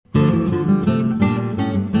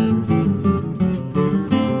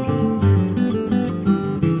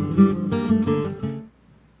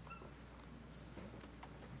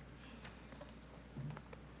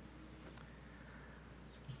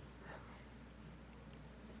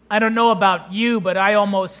I don't know about you, but I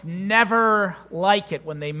almost never like it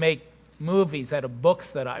when they make movies out of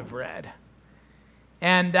books that I've read.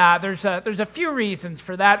 And there's a few reasons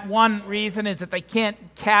for that. One reason is that they can't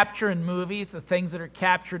capture in movies the things that are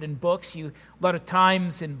captured in books. A lot of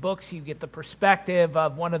times in books you get the perspective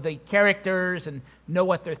of one of the characters and know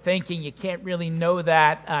what they're thinking. You can't really know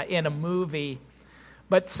that in a movie.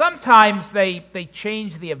 But sometimes they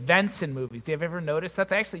change the events in movies. Have you ever noticed that?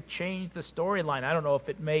 They actually change the storyline. I don't know if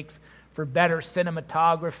it makes for better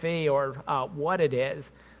cinematography or what it is.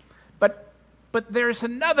 But there's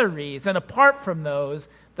another reason, apart from those,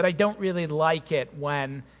 that I don't really like it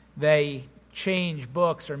when they change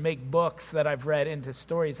books or make books that I've read into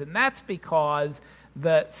stories. And that's because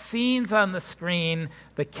the scenes on the screen,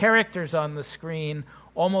 the characters on the screen,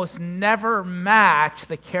 almost never match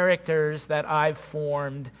the characters that I've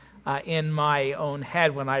formed in my own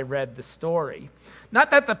head when I read the story. Not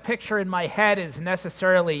that the picture in my head is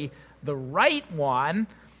necessarily the right one.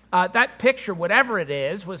 That picture, whatever it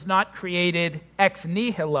is, was not created ex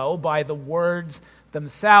nihilo by the words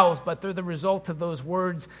themselves, but they're the result of those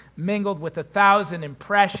words mingled with 1,000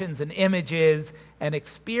 impressions and images and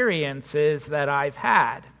experiences that I've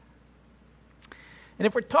had. And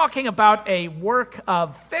if we're talking about a work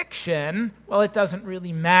of fiction, well, it doesn't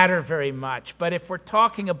really matter very much. But if we're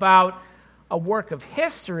talking about a work of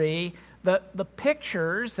history, the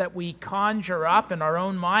pictures that we conjure up in our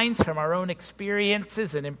own minds from our own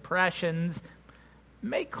experiences and impressions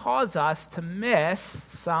may cause us to miss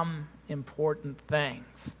some important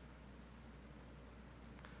things.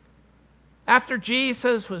 After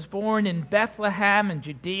Jesus was born in Bethlehem in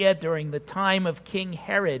Judea during the time of King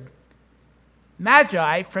Herod,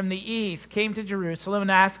 Magi from the east came to Jerusalem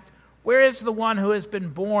and asked, "Where is the one who has been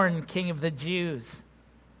born King of the Jews?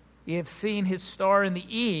 We have seen his star in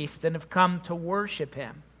the east and have come to worship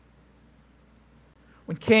him."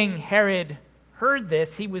 When King Herod heard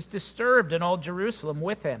this, he was disturbed, and all Jerusalem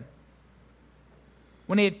with him.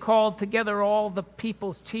 When he had called together all the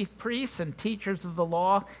people's chief priests and teachers of the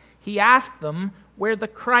law, he asked them where the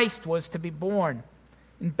Christ was to be born.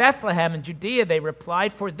 "In Bethlehem in Judea," they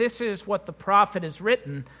replied, "for this is what the prophet has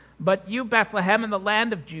written. But you, Bethlehem, in the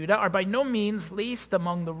land of Judah, are by no means least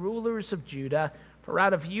among the rulers of Judah, for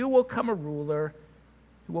out of you will come a ruler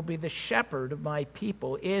who will be the shepherd of my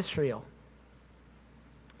people Israel."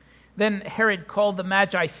 Then Herod called the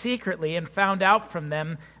Magi secretly and found out from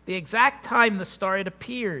them the exact time the star had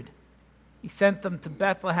appeared. He sent them to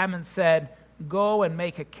Bethlehem and said, "Go and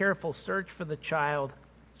make a careful search for the child,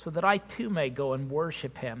 so that I too may go and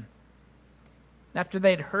worship him." After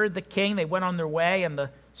they had heard the king, they went on their way, and the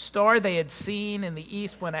star they had seen in the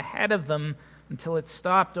east went ahead of them until it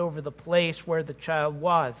stopped over the place where the child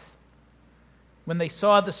was. When they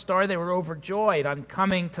saw the star, they were overjoyed. On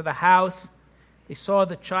coming to the house, they saw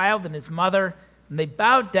the child and his mother, and they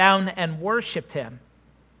bowed down and worshipped him.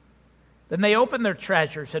 Then they opened their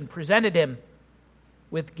treasures and presented him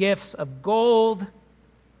with gifts of gold,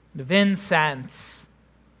 and of incense,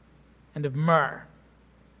 and of myrrh.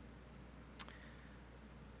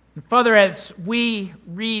 And Father, as we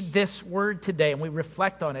read this word today and we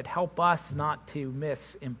reflect on it, help us not to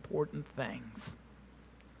miss important things.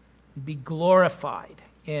 Be glorified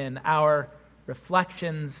in our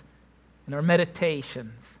reflections, in our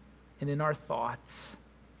meditations, and in our thoughts.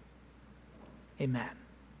 Amen.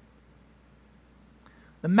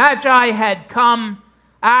 The Magi had come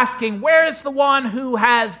asking, "Where is the one who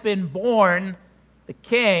has been born, the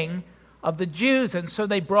King of the Jews?" And so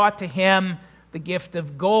they brought to him the gift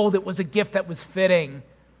of gold. It was a gift that was fitting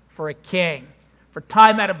for a king. For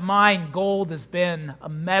time out of mind, gold has been a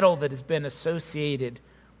metal that has been associated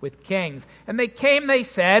with kings. And they came, they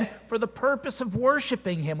said, for the purpose of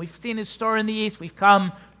worshiping him. We've seen his star in the east. We've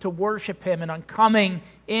come to worship him. And on coming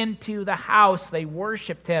into the house, they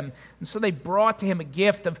worshiped him. And so they brought to him a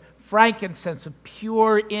gift of frankincense, of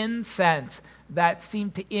pure incense, that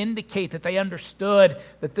seemed to indicate that they understood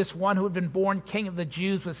that this one who had been born King of the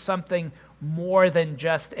Jews was something more than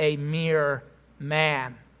just a mere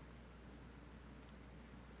man.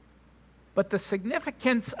 But the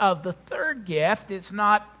significance of the third gift is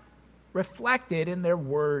not reflected in their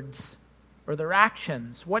words or their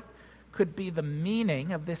actions. What could be the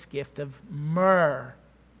meaning of this gift of myrrh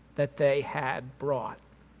that they had brought?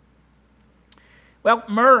 Well,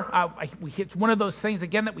 myrrh, it's one of those things,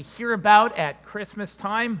 again, that we hear about at Christmas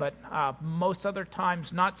time, but most other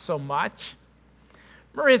times not so much.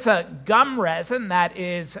 Myrrh is a gum resin that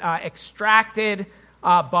is extracted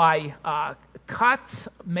by cuts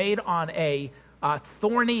made on a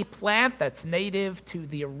thorny plant that's native to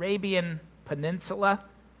the Arabian Peninsula.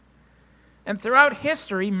 And throughout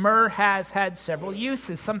history, myrrh has had several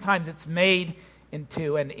uses. Sometimes it's made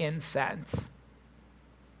into an incense.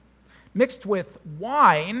 Mixed with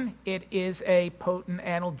wine, it is a potent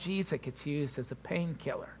analgesic. It's used as a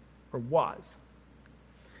painkiller, or was.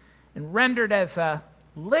 And rendered as a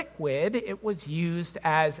liquid, it was used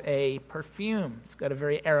as a perfume. It's got a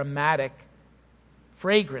very aromatic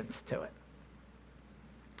fragrance to it.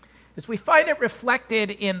 As we find it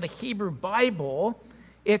reflected in the Hebrew Bible,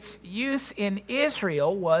 its use in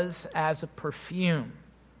Israel was as a perfume.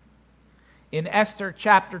 In Esther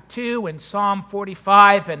chapter 2, in Psalm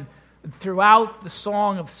 45, and throughout the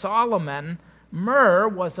Song of Solomon, myrrh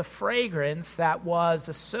was a fragrance that was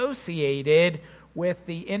associated with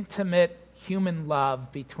the intimate human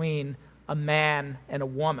love between a man and a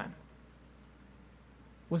woman.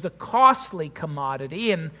 It was a costly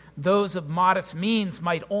commodity, and those of modest means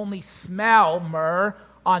might only smell myrrh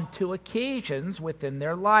on 2 occasions within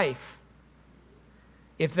their life.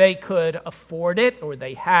 If they could afford it, or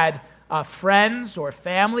they had friends or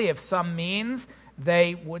family of some means,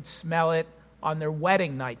 they would smell it on their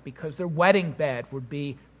wedding night because their wedding bed would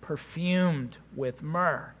be perfumed with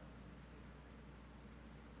myrrh.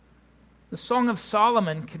 The Song of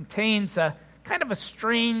Solomon contains a kind of a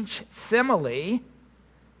strange simile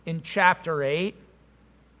in chapter 8.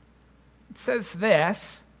 It says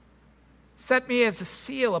this, "Set me as a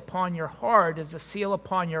seal upon your heart, as a seal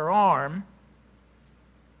upon your arm.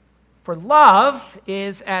 For love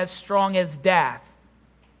is as strong as death,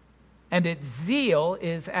 and its zeal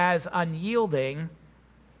is as unyielding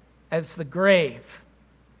as the grave."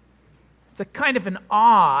 It's a kind of an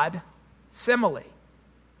odd simile.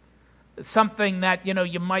 It's something that,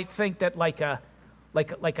 you might think that like a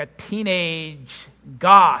teenage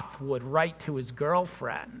goth would write to his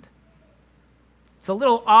girlfriend. It's a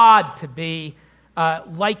little odd to be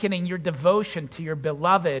likening your devotion to your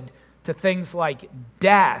beloved to things like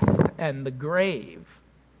death and the grave.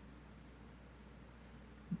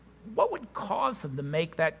 What would cause them to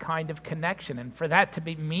make that kind of connection and for that to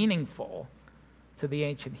be meaningful to the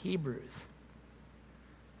ancient Hebrews?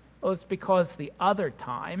 Well, it's because the other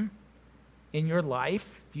time in your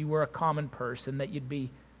life, if you were a common person, that you'd be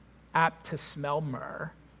apt to smell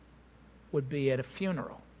myrrh would be at a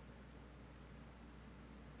funeral.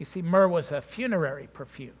 You see, myrrh was a funerary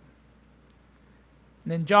perfume.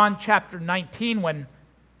 And in John chapter 19, when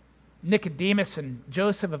Nicodemus and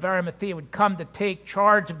Joseph of Arimathea would come to take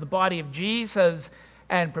charge of the body of Jesus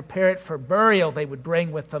and prepare it for burial, they would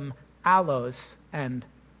bring with them aloes and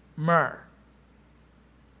myrrh.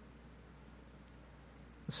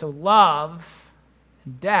 So love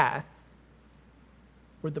and death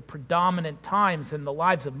were the predominant times in the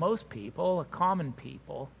lives of most people, a common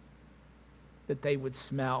people, that they would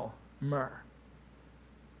smell myrrh.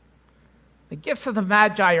 The gifts of the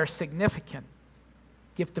Magi are significant.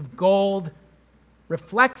 The gift of gold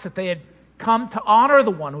reflects that they had come to honor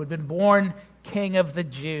the one who had been born King of the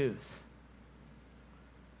Jews.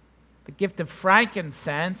 The gift of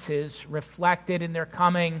frankincense is reflected in their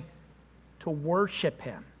coming to worship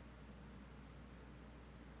him.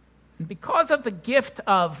 And because of the gift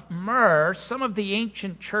of myrrh, some of the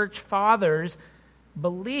ancient church fathers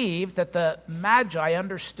believed that the Magi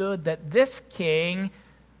understood that this king,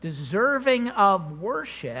 deserving of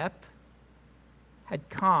worship, had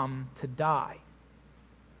come to die.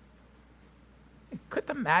 Could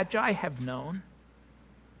the Magi have known?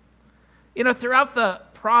 Throughout the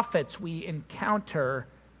prophets, we encounter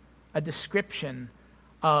a description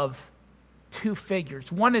of 2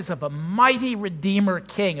 figures. One is of a mighty Redeemer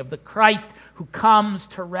King, of the Christ who comes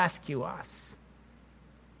to rescue us.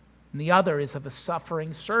 And the other is of a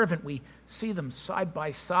suffering servant. We see them side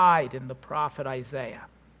by side in the prophet Isaiah.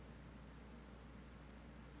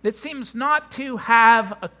 It seems not to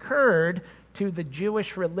have occurred to the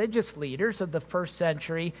Jewish religious leaders of the first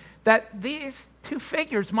century that these 2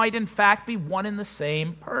 figures might in fact be one and the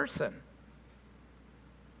same person.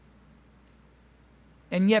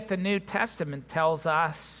 And yet the New Testament tells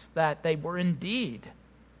us that they were indeed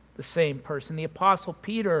the same person. The Apostle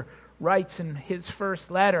Peter writes in his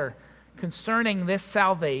first letter, "Concerning this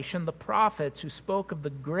salvation, the prophets who spoke of the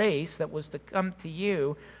grace that was to come to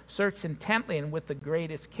you searched intently and with the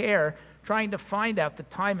greatest care, trying to find out the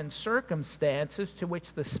time and circumstances to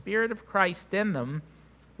which the Spirit of Christ in them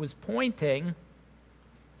was pointing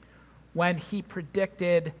when he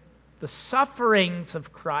predicted the sufferings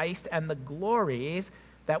of Christ and the glories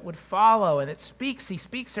that would follow." And he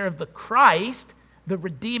speaks there of the Christ, the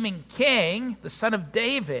redeeming king, the son of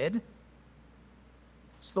David.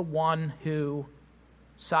 It's the one who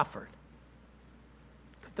suffered.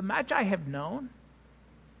 Could the Magi have known?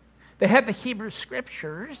 They had the Hebrew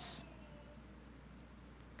Scriptures.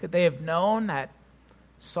 Could they have known that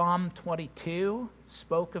Psalm 22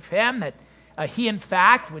 spoke of him, that he in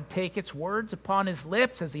fact would take its words upon his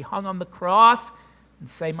lips as he hung on the cross and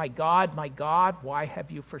say, my God, why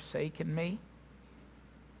have you forsaken me?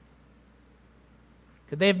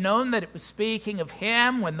 Could they have known that it was speaking of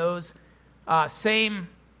him when those same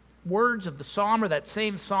words of the psalm, or that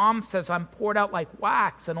same psalm says, I'm poured out like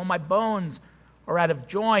wax, and all my bones are out of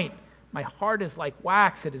joint. My heart is like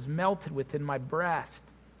wax, it is melted within my breast.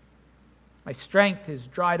 My strength is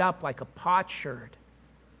dried up like a potsherd,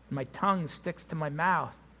 and my tongue sticks to my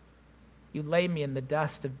mouth. You lay me in the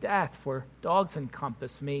dust of death, for dogs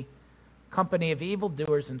encompass me. Company of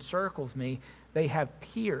evildoers encircles me. They have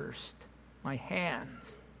pierced my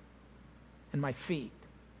hands and my feet.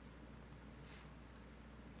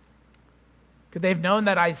 Could they have known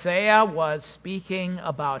that Isaiah was speaking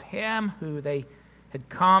about him who they had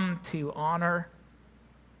come to honor?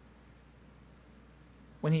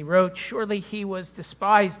 When he wrote, surely he was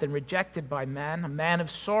despised and rejected by men, a man of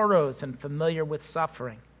sorrows and familiar with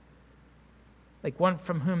suffering. Like one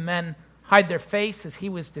from whom men hide their faces, he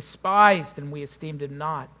was despised and we esteemed him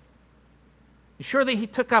not. Surely he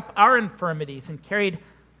took up our infirmities and carried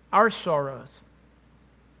our sorrows.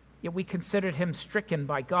 Yet we considered him stricken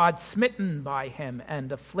by God, smitten by him,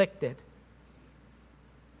 and afflicted.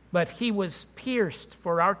 But he was pierced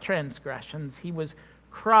for our transgressions. He was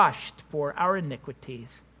crushed for our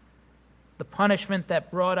iniquities. The punishment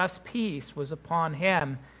that brought us peace was upon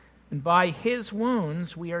him, and by his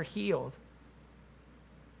wounds we are healed.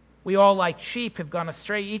 We all like sheep have gone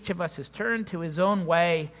astray. Each of us has turned to his own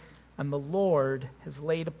way, and the Lord has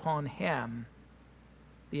laid upon him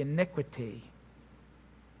the iniquity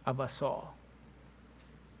of us all.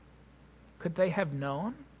 Could they have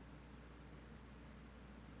known?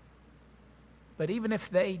 But even if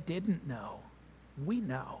they didn't know, we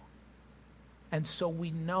know. And so we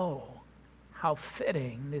know how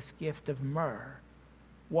fitting this gift of myrrh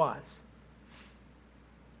was.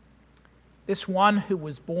 This one who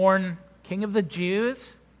was born King of the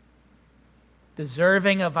Jews,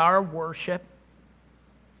 deserving of our worship,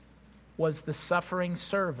 was the suffering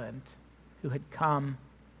servant who had come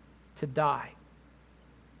to die.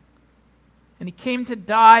 And he came to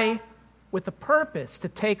die with a purpose, to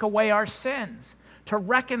take away our sins, to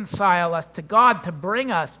reconcile us to God, to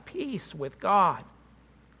bring us peace with God.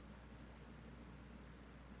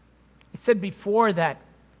 I said before that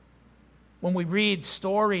when we read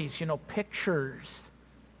stories, pictures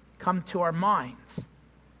come to our minds.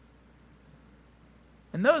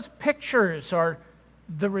 And those pictures are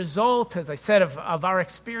the result, as I said, of our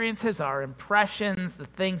experiences, our impressions, the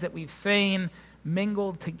things that we've seen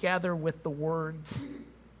mingled together with the words.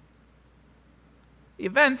 The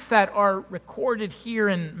events that are recorded here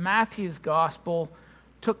in Matthew's gospel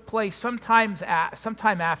took place sometime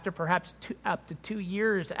after, perhaps up to 2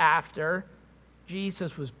 years after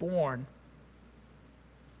Jesus was born.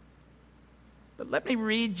 But let me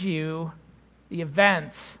read you the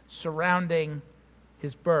events surrounding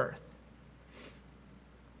his birth.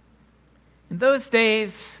 In those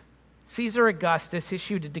days, Caesar Augustus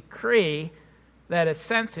issued a decree that a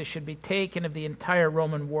census should be taken of the entire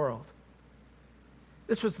Roman world.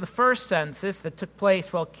 This was the first census that took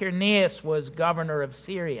place while Quirinius was governor of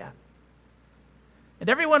Syria. And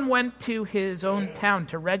everyone went to his own town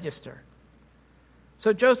to register.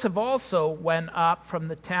 So Joseph also went up from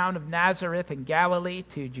the town of Nazareth in Galilee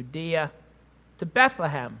to Judea, to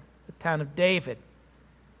Bethlehem, the town of David,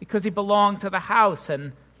 because he belonged to the house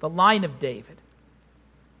and the line of David.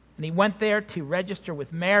 And he went there to register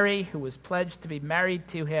with Mary, who was pledged to be married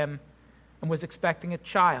to him and was expecting a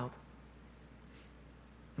child.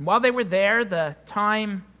 And while they were there, the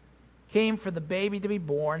time came for the baby to be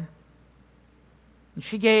born, and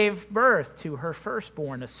she gave birth to her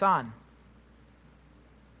firstborn, a son.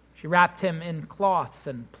 She wrapped him in cloths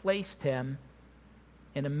and placed him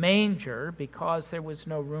in a manger because there was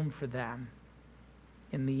no room for them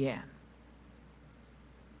in the inn.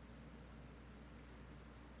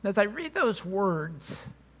 As I read those words,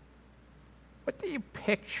 what do you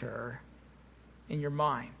picture in your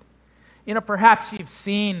mind? Perhaps you've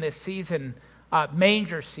seen this season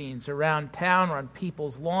manger scenes around town or on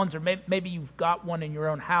people's lawns, or maybe you've got one in your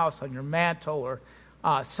own house on your mantle or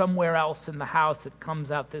somewhere else in the house that comes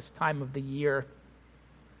out this time of the year.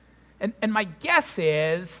 And my guess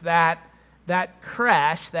is that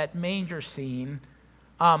creche, that manger scene,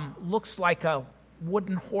 looks like a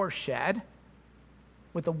wooden horse shed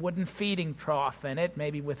with a wooden feeding trough in it,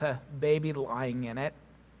 maybe with a baby lying in it.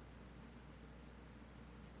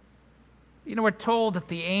 We're told that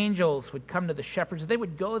the angels would come to the shepherds. They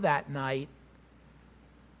would go that night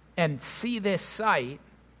and see this sight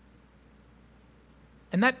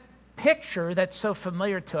And that picture that's so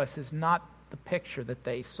familiar to us is not the picture that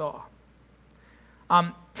they saw.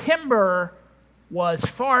 Timber was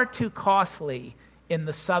far too costly in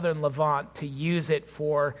the southern Levant to use it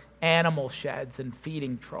for animal sheds and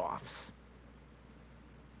feeding troughs.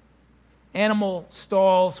 Animal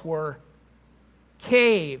stalls were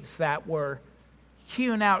caves that were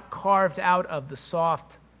hewn out, carved out of the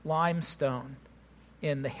soft limestone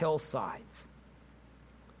in the hillsides.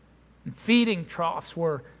 And feeding troughs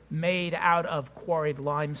were made out of quarried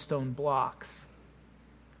limestone blocks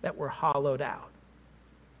that were hollowed out.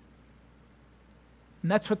 And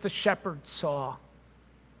that's what the shepherds saw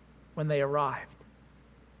when they arrived.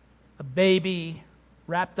 A baby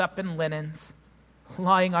wrapped up in linens,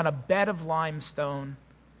 lying on a bed of limestone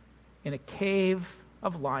in a cave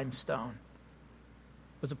of limestone.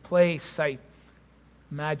 It was a place I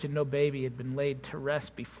imagine no baby had been laid to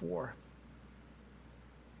rest before.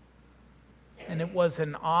 And it was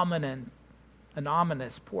an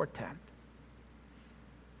ominous portent.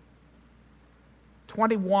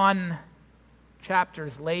 21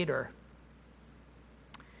 chapters later,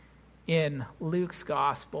 in Luke's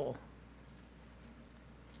gospel,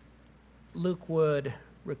 Luke would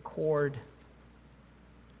record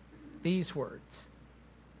these words.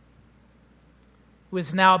 It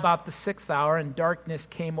was now about the 6th hour, and darkness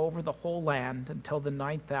came over the whole land until the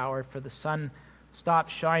 9th hour, for the sun stopped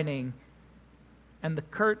shining, and the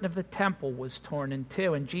curtain of the temple was torn in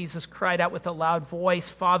two. And Jesus cried out with a loud voice,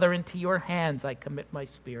 "Father, into your hands I commit my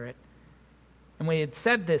spirit." And when he had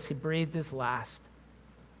said this, he breathed his last.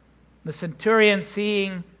 The centurion,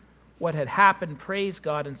 seeing what had happened, praised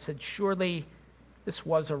God and said, "Surely this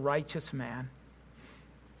was a righteous man."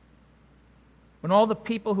 When all the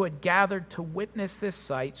people who had gathered to witness this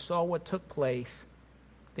sight saw what took place,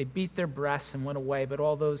 they beat their breasts and went away. But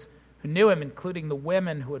all those who knew him, including the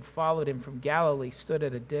women who had followed him from Galilee, stood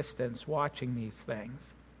at a distance watching these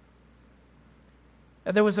things.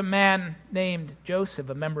 Now, there was a man named Joseph,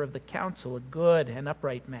 a member of the council, a good and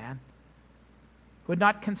upright man, who had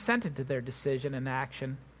not consented to their decision and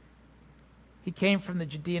action. He came from the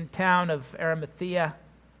Judean town of Arimathea,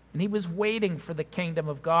 and he was waiting for the kingdom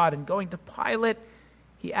of God. And going to Pilate,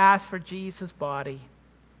 he asked for Jesus' body,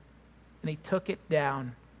 and he took it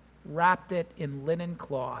down, wrapped it in linen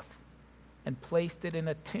cloth, and placed it in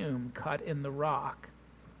a tomb cut in the rock,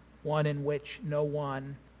 one in which no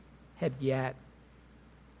one had yet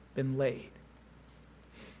been laid.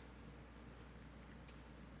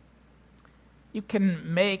 You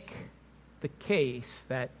can make the case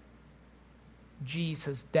that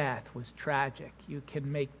Jesus' death was tragic. You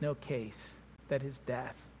can make no case that his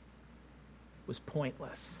death was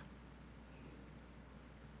pointless.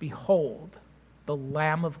 Behold, the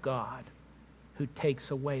Lamb of God who takes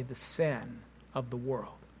away the sin of the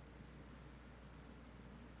world.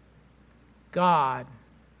 God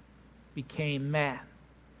became man.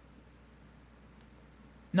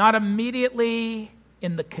 Not immediately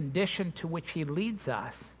in the condition to which he leads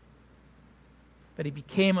us, but he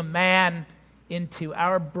became a man into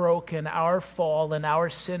our broken, our fallen, our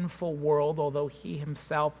sinful world, although he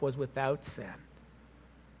himself was without sin.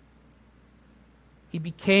 He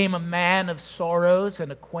became a man of sorrows and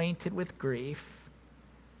acquainted with grief.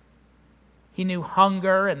 He knew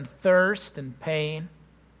hunger and thirst and pain.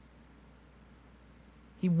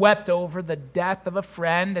 He wept over the death of a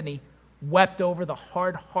friend, and he wept over the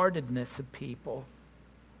hard-heartedness of people.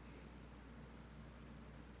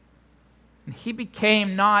 And he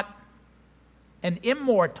became not an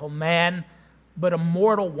immortal man, but a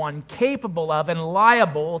mortal one, capable of and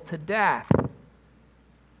liable to death.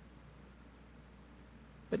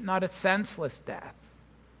 But not a senseless death.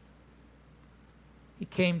 He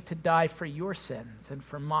came to die for your sins and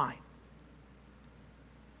for mine,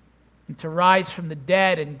 and to rise from the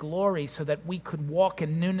dead in glory so that we could walk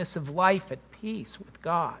in newness of life at peace with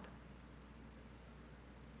God.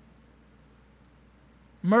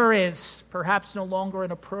 Myrrh is perhaps no longer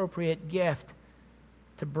an appropriate gift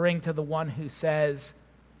to bring to the one who says,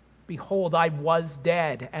 "Behold, I was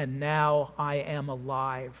dead, and now I am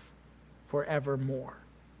alive forevermore."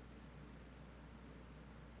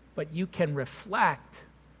 But you can reflect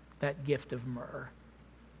that gift of myrrh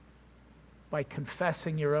by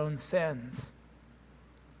confessing your own sins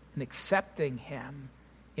and accepting him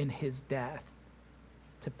in his death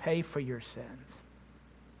to pay for your sins.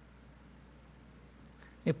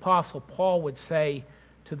 The Apostle Paul would say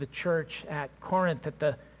to the church at Corinth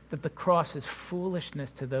that the cross is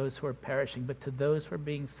foolishness to those who are perishing, but to those who are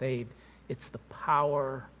being saved, it's the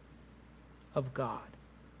power of God.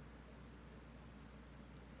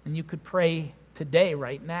 And you could pray today,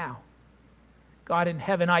 right now, "God in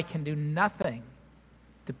heaven, I can do nothing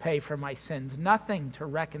to pay for my sins, nothing to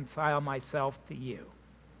reconcile myself to you.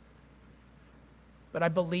 But I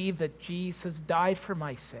believe that Jesus died for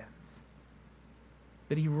my sins,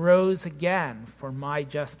 that he rose again for my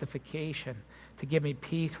justification, to give me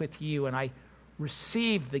peace with you, and I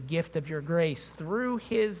receive the gift of your grace through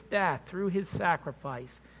his death, through his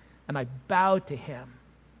sacrifice, and I bow to him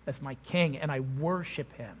as my king, and I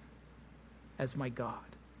worship him as my God.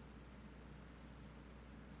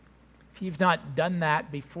 If you've not done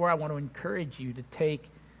that before, I want to encourage you to take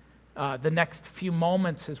the next few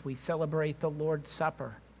moments as we celebrate the Lord's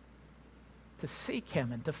Supper to seek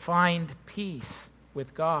him and to find peace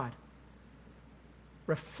with God.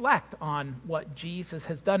 Reflect on what Jesus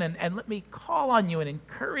has done, and let me call on you and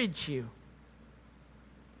encourage you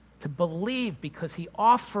to believe, because he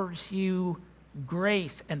offers you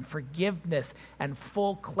grace and forgiveness and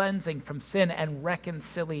full cleansing from sin and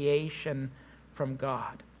reconciliation from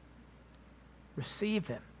God. Receive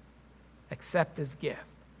him. Accept his gift.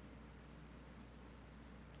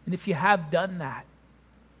 And if you have done that,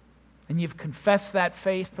 and you've confessed that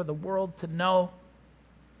faith for the world to know,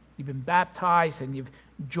 you've been baptized and you've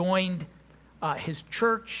joined his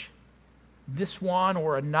church, this one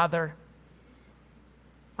or another,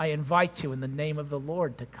 I invite you in the name of the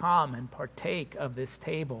Lord to come and partake of this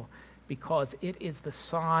table, because it is the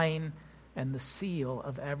sign and the seal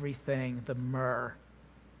of everything the myrrh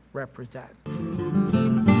represents.